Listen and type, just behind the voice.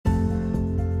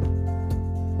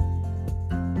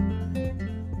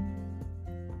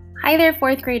Hi there,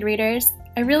 4th grade readers.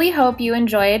 I really hope you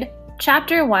enjoyed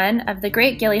Chapter 1 of the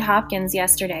Great Gilly Hopkins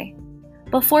yesterday.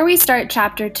 Before we start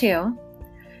Chapter 2,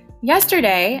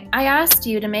 yesterday I asked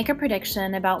you to make a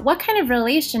prediction about what kind of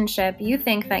relationship you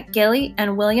think that Gilly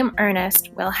and William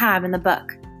Ernest will have in the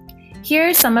book. Here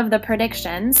are some of the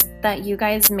predictions that you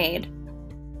guys made.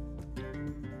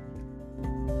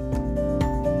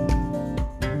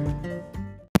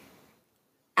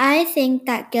 I think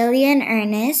that Gilly and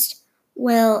Ernest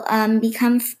will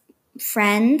become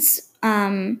friends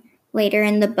later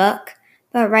in the book,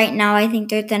 but right now I think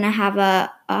they're gonna have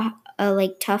a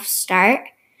tough start,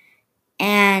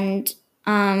 and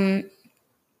yeah,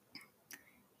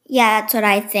 that's what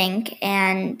I think,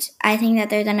 and I think that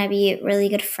they're gonna be really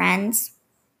good friends,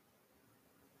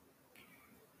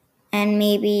 and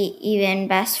maybe even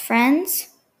best friends.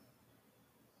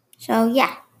 So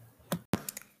yeah.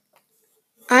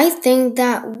 I think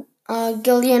that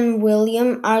Gilly and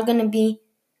William are going to be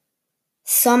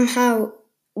somehow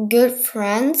good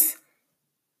friends.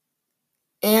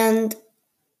 And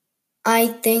I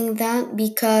think that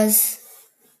because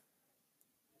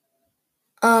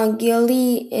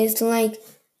Gilly is like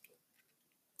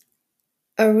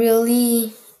a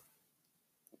really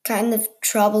kind of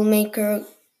troublemaker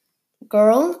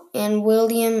girl. And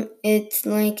William, it's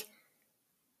like,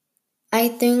 I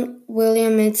think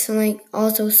William is like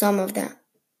also some of that.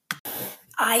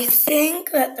 I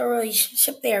think that the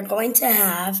relationship they are going to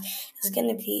have is going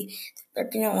to be they're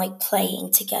going to like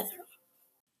playing together.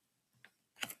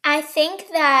 I think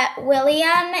that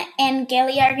William and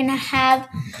Gilly are going to have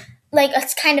like a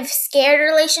kind of scared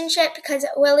relationship because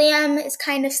William is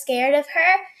kind of scared of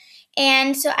her.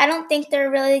 And so I don't think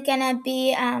they're really going to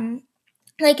be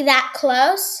like that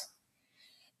close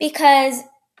because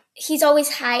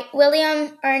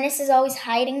William Ernest is always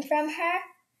hiding from her.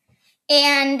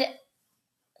 And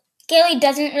Gilly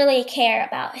doesn't really care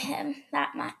about him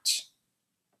that much.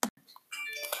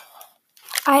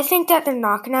 I think that they're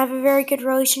not going to have a very good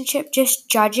relationship, just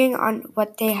judging on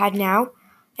what they had now.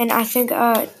 And I think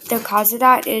the cause of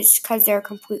that is because they're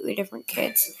completely different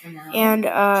kids. And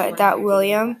that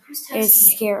William is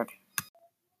scared.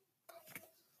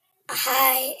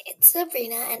 Hi, it's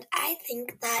Sabrina, and I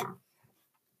think that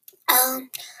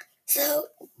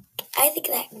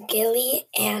Gilly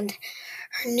and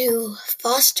her new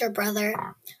foster brother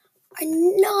are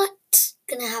not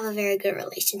gonna have a very good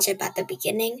relationship at the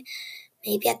beginning.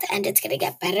 Maybe at the end it's gonna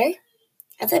get better.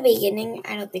 At the beginning,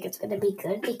 I don't think it's gonna be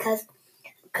good because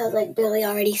like Billy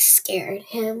already scared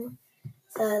him.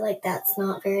 So like that's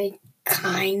not very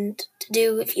kind to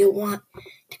do if you want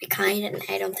to be kind, and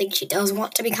I don't think she does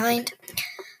want to be kind.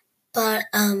 But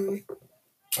and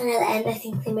at the end I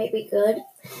think they might be good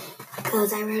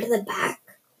because I wrote in the back,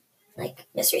 like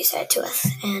Mystery said to us,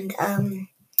 and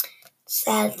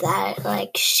said that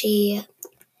like she's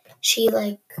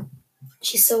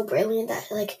so brilliant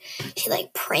that like she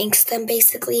like pranks them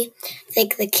basically. I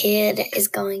think the kid is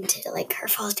going to like her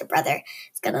foster brother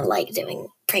is gonna like doing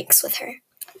pranks with her.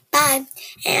 Bye.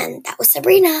 And that was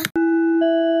Sabrina.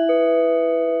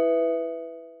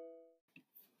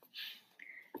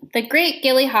 The Great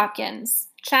Gilly Hopkins,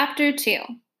 Chapter 2,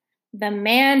 The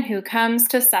Man Who Comes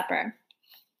to Supper.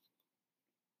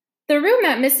 The room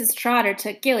that Mrs. Trotter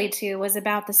took Gilly to was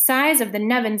about the size of the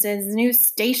Nevinses' new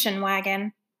station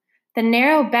wagon. The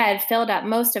narrow bed filled up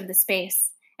most of the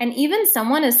space, and even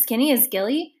someone as skinny as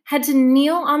Gilly had to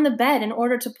kneel on the bed in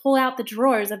order to pull out the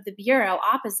drawers of the bureau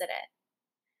opposite it.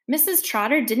 Mrs.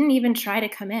 Trotter didn't even try to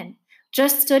come in,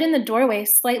 just stood in the doorway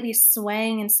slightly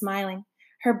swaying and smiling,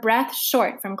 her breath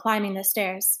short from climbing the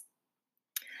stairs.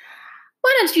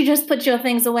 "Why don't you just put your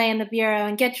things away in the bureau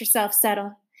and get yourself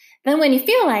settled? Then when you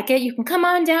feel like it, you can come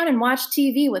on down and watch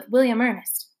TV with William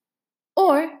Ernest.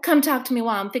 Or come talk to me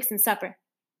while I'm fixing supper."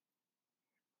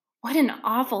 What an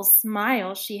awful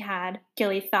smile she had,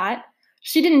 Gilly thought.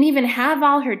 She didn't even have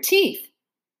all her teeth.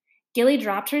 Gilly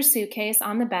dropped her suitcase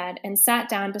on the bed and sat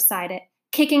down beside it,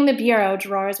 kicking the bureau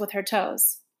drawers with her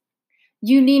toes.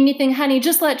 "You need anything, honey,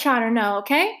 just let Trotter know,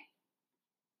 okay?"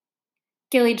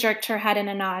 Gilly jerked her head in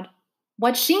a nod.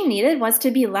 What she needed was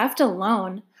to be left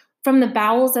alone. From the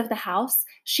bowels of the house,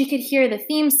 she could hear the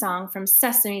theme song from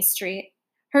Sesame Street.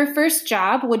 Her first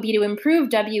job would be to improve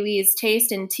W.E.'s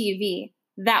taste in TV.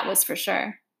 That was for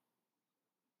sure.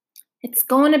 "It's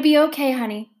going to be okay,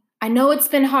 honey. I know it's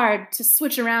been hard to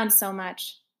switch around so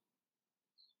much."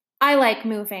 "I like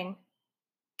moving."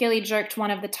 Gilly jerked one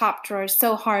of the top drawers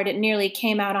so hard it nearly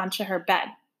came out onto her bed.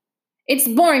 "It's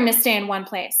boring to stay in one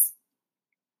place."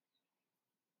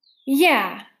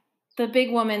 "Yeah." The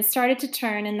big woman started to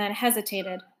turn and then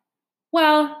hesitated.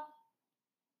 "Well,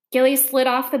 Gilly slid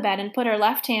off the bed and put her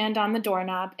left hand on the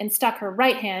doorknob and stuck her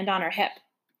right hand on her hip.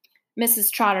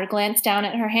 Mrs. Trotter glanced down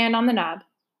at her hand on the knob.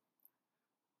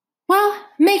 Well,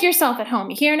 make yourself at home,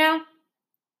 you hear now?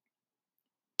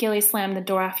 Gilly slammed the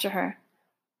door after her.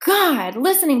 God,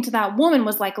 listening to that woman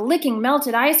was like licking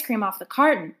melted ice cream off the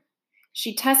carton.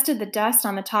 She tested the dust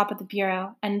on the top of the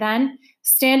bureau and then,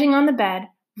 standing on the bed,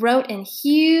 wrote in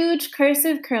huge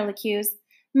cursive curlicues,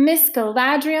 Miss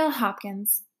Galadriel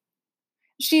Hopkins.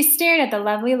 She stared at the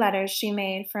lovely letters she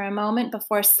made for a moment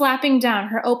before slapping down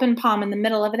her open palm in the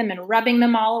middle of them and rubbing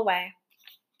them all away.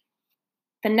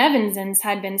 The Nevinsons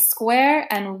had been square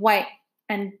and white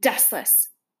and dustless,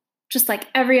 just like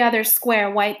every other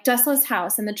square, white, dustless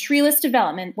house in the treeless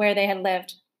development where they had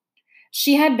lived.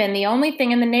 She had been the only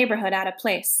thing in the neighborhood out of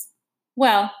place.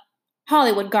 Well,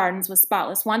 Hollywood Gardens was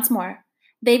spotless once more.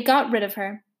 They'd got rid of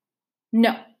her.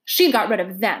 No, she'd got rid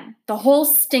of them, the whole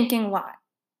stinking lot.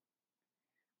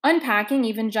 Unpacking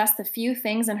even just the few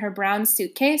things in her brown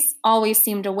suitcase always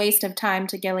seemed a waste of time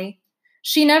to Gilly.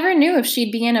 She never knew if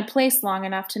she'd be in a place long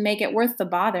enough to make it worth the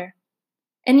bother.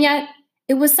 And yet,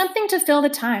 it was something to fill the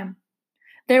time.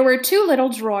 There were 2 little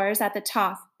drawers at the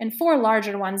top and 4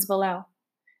 larger ones below.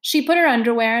 She put her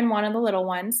underwear in one of the little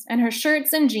ones and her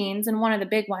shirts and jeans in one of the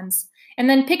big ones, and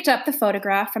then picked up the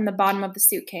photograph from the bottom of the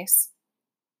suitcase.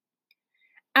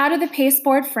 Out of the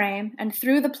pasteboard frame and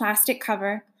through the plastic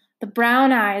cover, the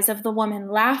brown eyes of the woman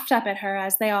laughed up at her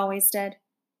as they always did.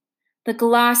 The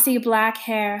glossy black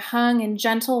hair hung in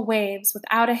gentle waves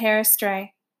without a hair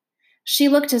astray. She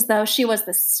looked as though she was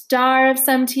the star of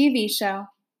some TV show.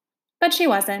 But she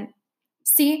wasn't.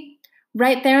 See,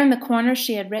 right there in the corner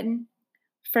she had written,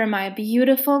 "For my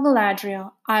beautiful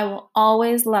Galadriel, I will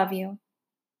always love you."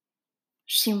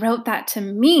 She wrote that to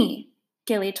me,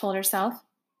 Gilly told herself,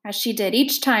 as she did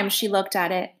each time she looked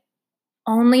at it.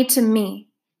 Only to me.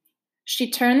 She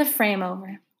turned the frame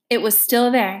over. It was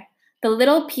still there, the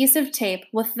little piece of tape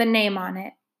with the name on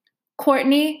it.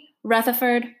 Courtney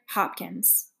Rutherford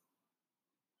Hopkins.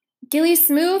 Gilly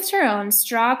smoothed her own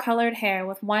straw-colored hair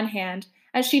with one hand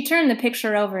as she turned the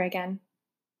picture over again.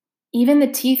 Even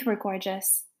the teeth were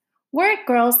gorgeous. Weren't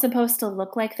girls supposed to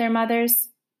look like their mothers?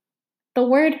 The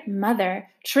word mother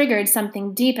triggered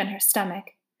something deep in her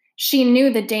stomach. She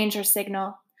knew the danger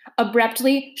signal.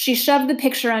 Abruptly, she shoved the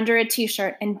picture under a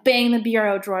t-shirt and banged the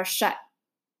bureau drawer shut.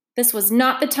 This was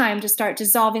not the time to start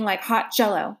dissolving like hot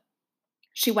jello.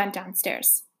 She went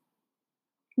downstairs.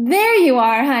 There you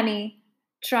are, honey.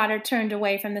 Trotter turned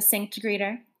away from the sink to greet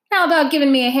her. How about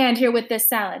giving me a hand here with this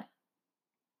salad?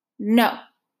 No.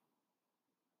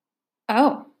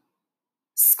 Oh.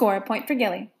 Score a point for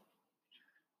Gilly.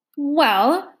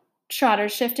 Well, Trotter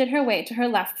shifted her weight to her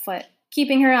left foot,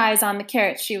 keeping her eyes on the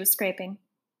carrots she was scraping.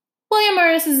 William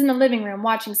Ernest is in the living room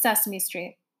watching Sesame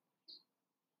Street.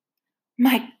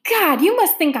 My God, you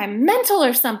must think I'm mental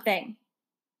or something.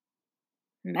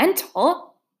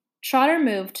 Mental? Trotter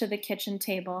moved to the kitchen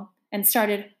table and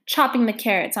started chopping the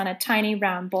carrots on a tiny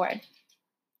round board.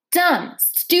 Dumb,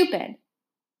 stupid.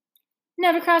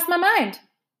 Never crossed my mind.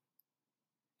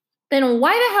 Then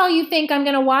why the hell you think I'm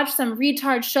going to watch some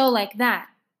retard show like that?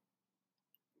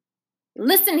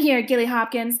 Listen here, Gilly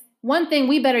Hopkins. One thing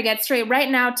we better get straight right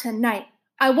now tonight.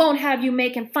 I won't have you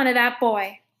making fun of that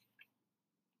boy.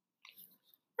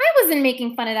 I wasn't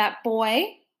making fun of that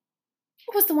boy.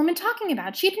 What was the woman talking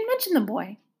about? She didn't mention the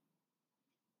boy.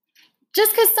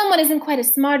 Just because someone isn't quite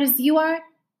as smart as you are,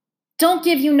 don't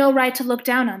give you no right to look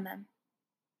down on them.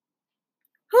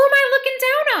 Who am I looking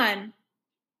down on?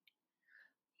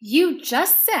 You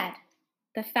just said.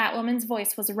 The fat woman's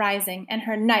voice was rising, and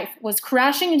her knife was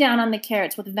crashing down on the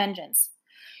carrots with vengeance.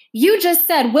 You just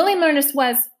said William Ernest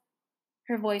was...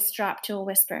 Her voice dropped to a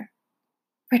whisper.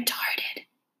 Retarded.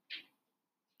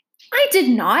 I did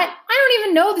not. I don't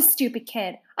even know the stupid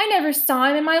kid. I never saw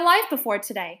him in my life before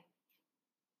today.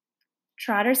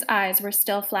 Trotter's eyes were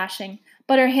still flashing,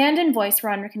 but her hand and voice were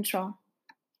under control.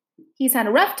 He's had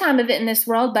a rough time of it in this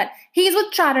world, but he's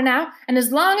with Trotter now, and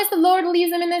as long as the Lord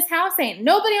leaves him in this house, ain't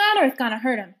nobody on earth gonna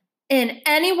hurt him. In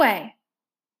any way.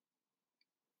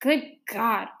 Good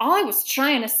God, all I was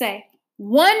trying to say.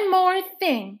 One more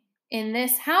thing. In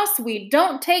this house, we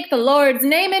don't take the Lord's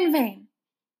name in vain.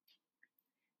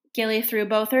 Gilly threw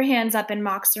both her hands up in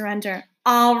mock surrender.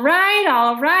 All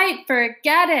right,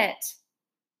 forget it.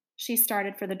 She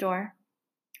started for the door.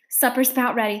 Supper's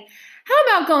about ready. How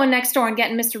about going next door and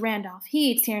getting Mr. Randolph?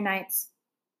 He eats here nights.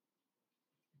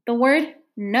 The word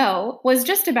no was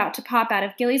just about to pop out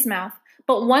of Gilly's mouth,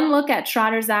 but one look at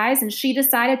Trotter's eyes and she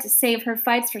decided to save her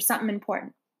fights for something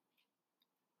important.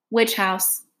 Which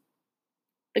house?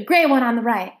 The gray one on the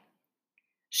right.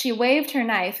 She waved her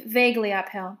knife vaguely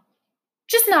uphill.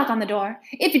 Just knock on the door.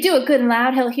 If you do it good and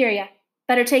loud, he'll hear you.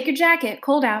 Better take your jacket,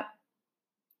 cold out.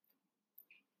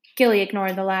 Gilly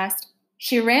ignored the last.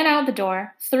 She ran out the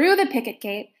door, through the picket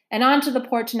gate, and onto the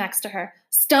porch next to her,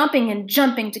 stomping and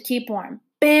jumping to keep warm.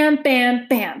 Bam, bam,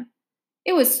 bam.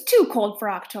 It was too cold for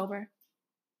October.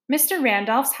 Mr.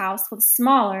 Randolph's house was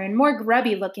smaller and more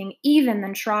grubby-looking even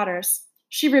than Trotter's.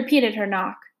 She repeated her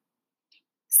knock.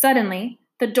 Suddenly,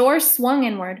 the door swung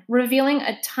inward, revealing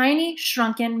a tiny,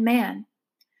 shrunken man.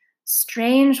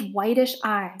 Strange, whitish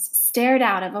eyes stared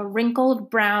out of a wrinkled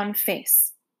brown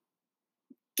face.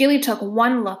 Gilly took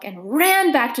one look and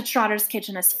ran back to Trotter's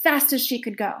kitchen as fast as she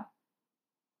could go.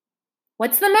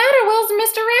 What's the matter, Will's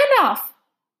Mr. Randolph?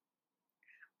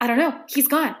 I don't know. He's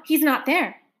gone. He's not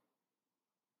there.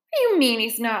 What do you mean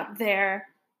he's not there?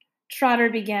 Trotter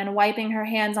began, wiping her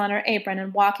hands on her apron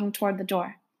and walking toward the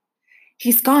door.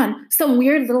 He's gone. Some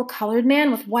weird little colored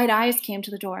man with white eyes came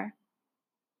to the door.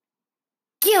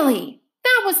 Gilly,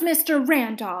 that was Mr.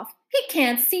 Randolph. He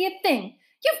can't see a thing.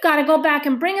 You've got to go back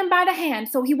and bring him by the hand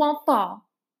so he won't fall.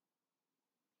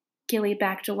 Gilly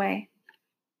backed away.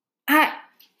 I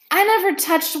never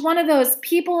touched one of those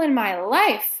people in my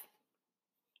life.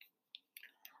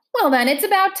 Well then, it's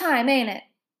about time, ain't it?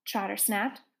 Trotter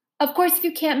snapped. Of course, if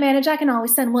you can't manage, I can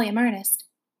always send William Ernest.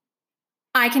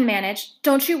 I can manage.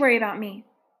 Don't you worry about me.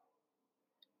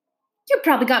 You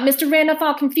probably got Mr. Randolph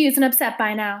all confused and upset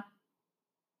by now.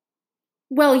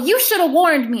 Well, you should have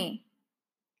warned me.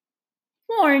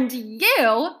 Warned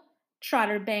you?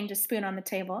 Trotter banged a spoon on the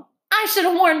table. I should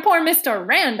have warned poor Mr.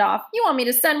 Randolph. You want me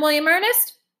to send William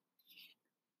Ernest?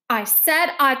 I said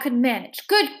I could manage.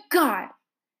 Good God!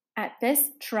 At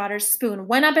this, Trotter's spoon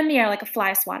went up in the air like a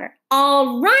fly swatter.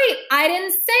 All right, I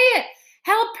didn't say it.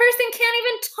 Hell, person can't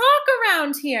even talk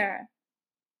around here.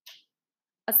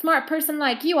 A smart person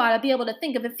like you ought to be able to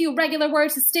think of a few regular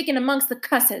words to stick in amongst the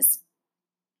cusses.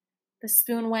 The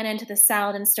spoon went into the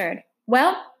salad and stirred.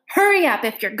 Well, hurry up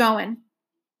if you're going.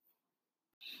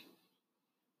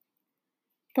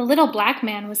 The little black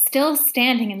man was still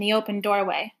standing in the open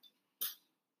doorway.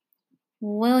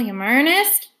 William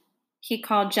Ernest? He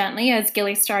called gently as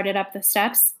Gilly started up the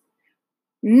steps.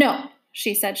 No,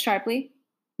 she said sharply.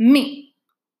 Me.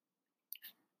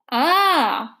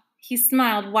 Ah, he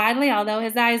smiled widely, although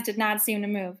his eyes did not seem to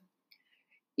move.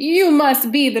 You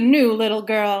must be the new little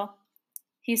girl.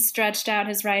 He stretched out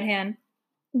his right hand.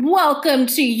 Welcome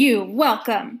to you,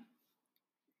 welcome.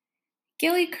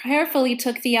 Gilly carefully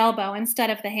took the elbow instead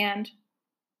of the hand.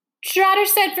 Trotter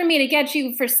said for me to get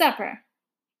you for supper.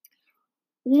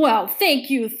 Well, thank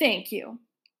you, thank you.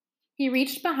 He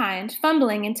reached behind,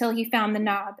 fumbling until he found the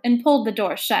knob, and pulled the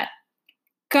door shut.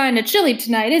 Kinda chilly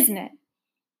tonight, isn't it?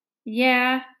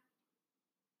 Yeah.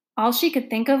 All she could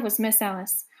think of was Miss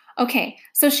Ellis. Okay,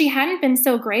 so she hadn't been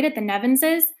so great at the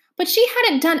Nevinses, but she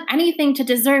hadn't done anything to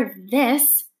deserve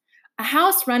this. A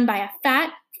house run by a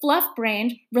fat,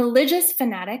 fluff-brained, religious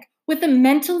fanatic with a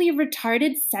mentally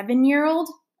retarded 7-year-old?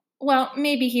 Well,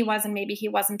 maybe he was and maybe he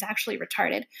wasn't actually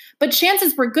retarded, but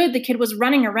chances were good the kid was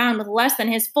running around with less than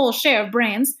his full share of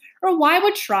brains, or why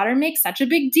would Trotter make such a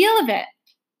big deal of it?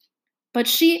 But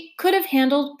she could have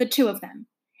handled the two of them.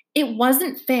 It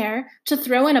wasn't fair to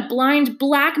throw in a blind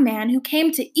black man who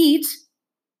came to eat.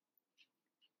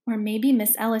 Or maybe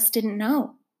Miss Ellis didn't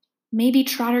know. Maybe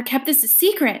Trotter kept this a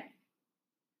secret.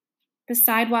 The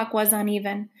sidewalk was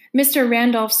uneven. Mr.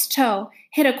 Randolph's toe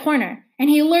hit a corner, and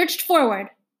he lurched forward.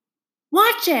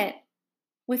 Watch it!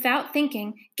 Without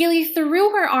thinking, Gilly threw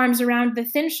her arms around the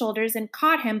thin shoulders and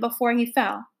caught him before he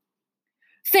fell.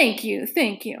 Thank you,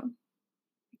 thank you.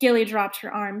 Gilly dropped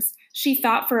her arms. She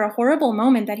thought for a horrible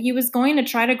moment that he was going to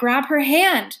try to grab her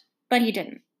hand, but he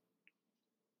didn't.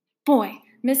 Boy,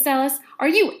 Miss Ellis, are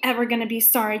you ever going to be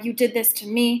sorry you did this to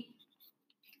me?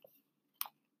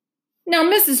 Now,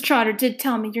 Mrs. Trotter did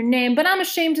tell me your name, but I'm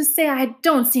ashamed to say I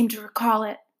don't seem to recall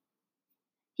it.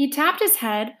 He tapped his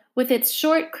head with its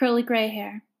short, curly gray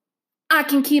hair. I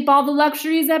can keep all the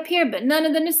luxuries up here, but none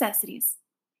of the necessities.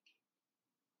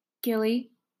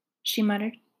 Gilly, she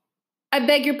muttered. I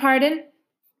beg your pardon?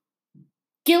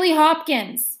 Gilly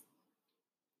Hopkins.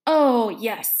 Oh,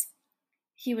 yes.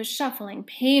 He was shuffling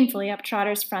painfully up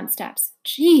Trotter's front steps.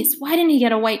 Geez, why didn't he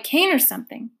get a white cane or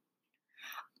something?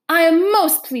 I am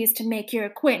most pleased to make your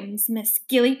acquaintance, Miss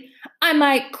Gilly. I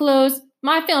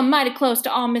feel mighty close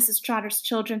to all Mrs. Trotter's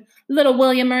children. Little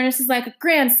William Ernest is like a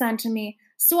grandson to me,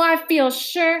 so I feel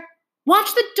sure.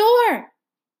 Watch the door!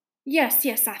 Yes,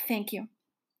 I thank you.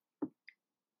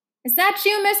 Is that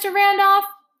you, Mr. Randolph?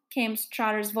 Came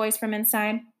Trotter's voice from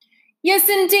inside. Yes,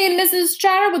 indeed, Mrs.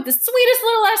 Trotter, with the sweetest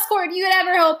little escort you'd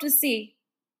ever hope to see.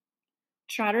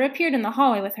 Trotter appeared in the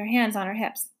hallway with her hands on her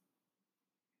hips.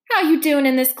 "How you doing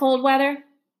in this cold weather?"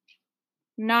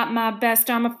 "Not my best,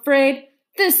 I'm afraid.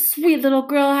 This sweet little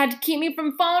girl had to keep me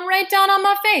from falling right down on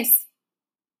my face."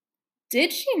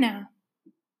 "Did she now?"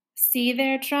 "See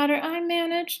there, Trotter, I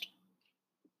managed."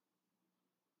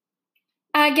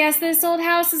 "I guess this old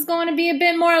house is going to be a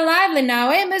bit more lively now,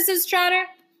 eh, Mrs. Trotter?"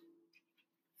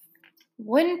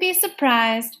 "Wouldn't be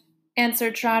surprised,"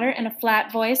 answered Trotter in a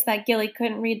flat voice that Gilly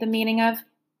couldn't read the meaning of.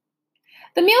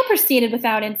 The meal proceeded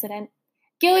without incident.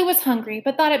 Gilly was hungry,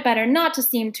 but thought it better not to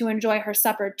seem to enjoy her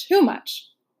supper too much.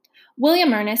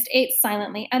 William Ernest ate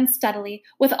silently and steadily,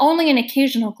 with only an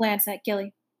occasional glance at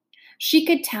Gilly. She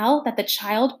could tell that the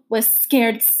child was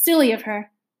scared silly of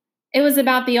her. It was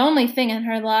about the only thing in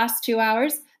her last 2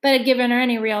 hours that had given her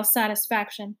any real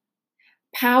satisfaction.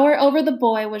 Power over the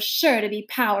boy was sure to be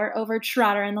power over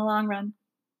Trotter in the long run.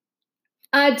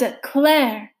 "I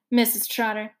declare, Mrs.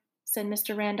 Trotter," said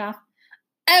Mr. Randolph,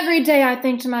 "every day I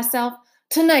think to myself,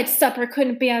 tonight's supper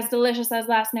couldn't be as delicious as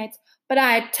last night's, but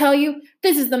I tell you,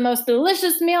 this is the most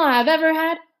delicious meal I have ever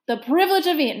had the privilege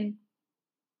of eating."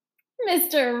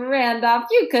 "Mr. Randolph,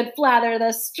 you could flather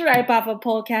the stripe off a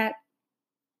polecat."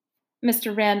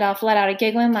 Mr. Randolph let out a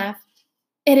giggling laugh.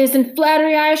 "It isn't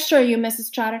flattery, I assure you,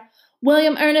 Mrs. Trotter.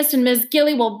 William Ernest and Miss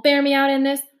Gilly will bear me out in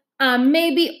this. I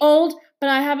may be old, but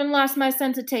I haven't lost my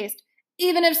sense of taste,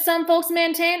 even if some folks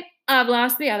maintain I've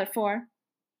lost the other 4.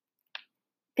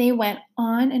 They went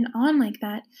on and on like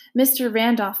that, Mr.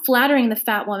 Randolph flattering the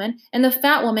fat woman, and the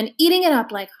fat woman eating it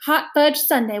up like hot fudge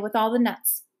sundae with all the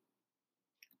nuts.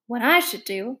 "What I should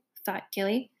do," thought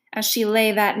Gilly, as she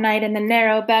lay that night in the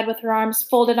narrow bed with her arms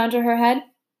folded under her head,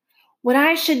 "what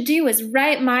I should do is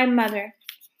write my mother.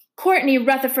 Courtney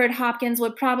Rutherford Hopkins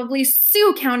would probably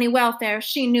sue county welfare if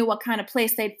she knew what kind of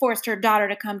place they'd forced her daughter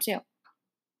to come to."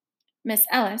 Miss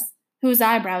Ellis, whose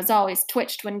eyebrows always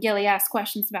twitched when Gilly asked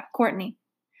questions about Courtney,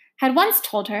 had once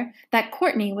told her that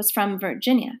Courtney was from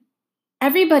Virginia.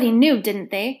 Everybody knew, didn't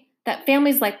they, that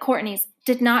families like Courtney's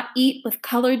did not eat with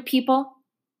colored people?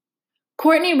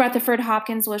 Courtney Rutherford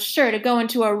Hopkins was sure to go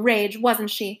into a rage, wasn't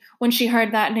she, when she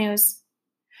heard that news?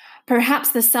 Perhaps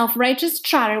the self-righteous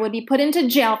Trotter would be put into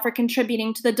jail for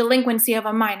contributing to the delinquency of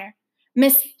a minor.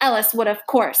 Miss Ellis would, of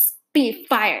course, be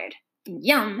fired.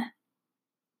 Yum!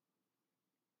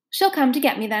 "She'll come to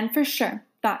get me then, for sure,"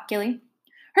 thought Gilly.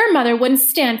 Her mother wouldn't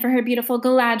stand for her beautiful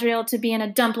Galadriel to be in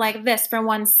a dump like this for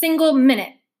one single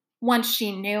minute, once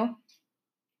she knew.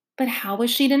 But how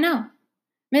was she to know?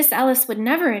 Miss Ellis would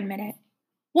never admit it.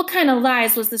 What kind of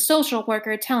lies was the social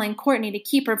worker telling Courtney to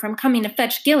keep her from coming to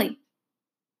fetch Gilly?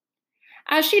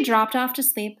 As she dropped off to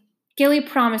sleep, Gilly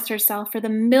promised herself for the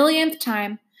millionth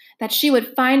time that she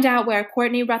would find out where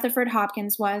Courtney Rutherford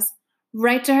Hopkins was,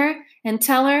 write to her, and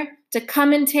tell her to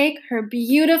come and take her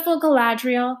beautiful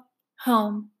Galadriel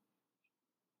home.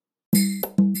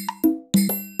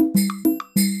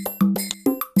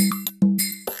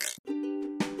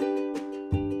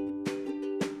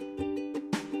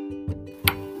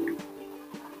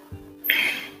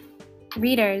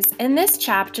 Readers, in this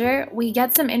chapter, we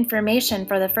get some information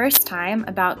for the first time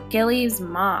about Gilly's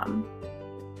mom.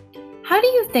 How do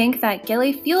you think that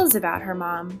Gilly feels about her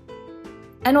mom?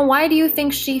 And why do you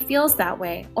think she feels that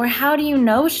way? Or how do you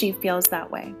know she feels that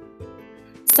way?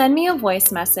 Send me a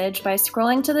voice message by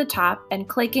scrolling to the top and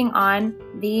clicking on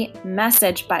the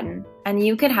message button, and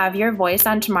you could have your voice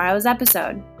on tomorrow's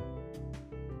episode.